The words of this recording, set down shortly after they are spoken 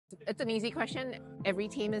It's an easy question. Every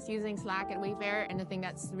team is using Slack at Wayfair, and the thing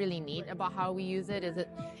that's really neat about how we use it is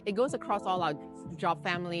it goes across all our job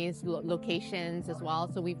families, locations as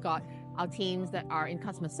well. So we've got our teams that are in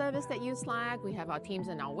customer service that use Slack. We have our teams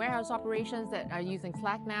in our warehouse operations that are using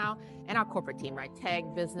Slack now, and our corporate team, right? Tech,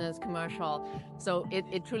 business, commercial. So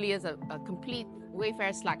it truly is a complete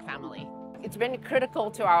Wayfair Slack family. It's been critical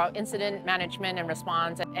to our incident management and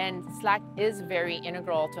response, and Slack is very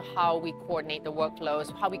integral to how we coordinate the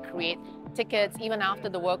workflows, how we create tickets, even after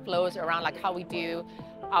the workflows around like how we do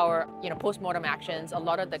our post-mortem actions. A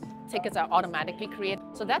lot of the tickets are automatically created.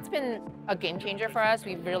 So that's been a game changer for us.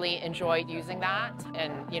 We've really enjoyed using that,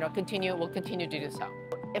 and we'll continue to do so.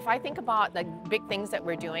 If I think about the big things that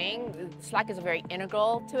we're doing, Slack is very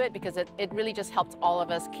integral to it because it really just helps all of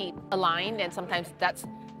us keep aligned, and sometimes that's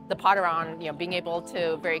the part around being able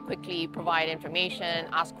to very quickly provide information,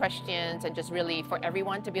 ask questions, and just really for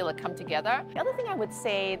everyone to be able to come together. The other thing I would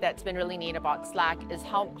say that's been really neat about Slack is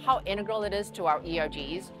how integral it is to our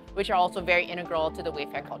ERGs, which are also very integral to the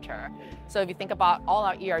Wayfair culture. So if you think about all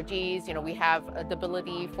our ERGs, we have the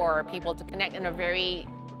ability for people to connect in a very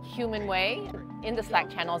human way. In the Slack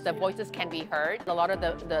channels, their voices can be heard. A lot of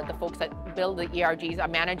the folks that build the ERGs are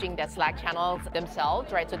managing their Slack channels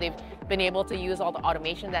themselves, right? So they've been able to use all the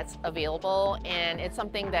automation that's available, and it's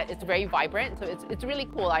something that is very vibrant. So it's really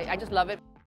cool. I just love it.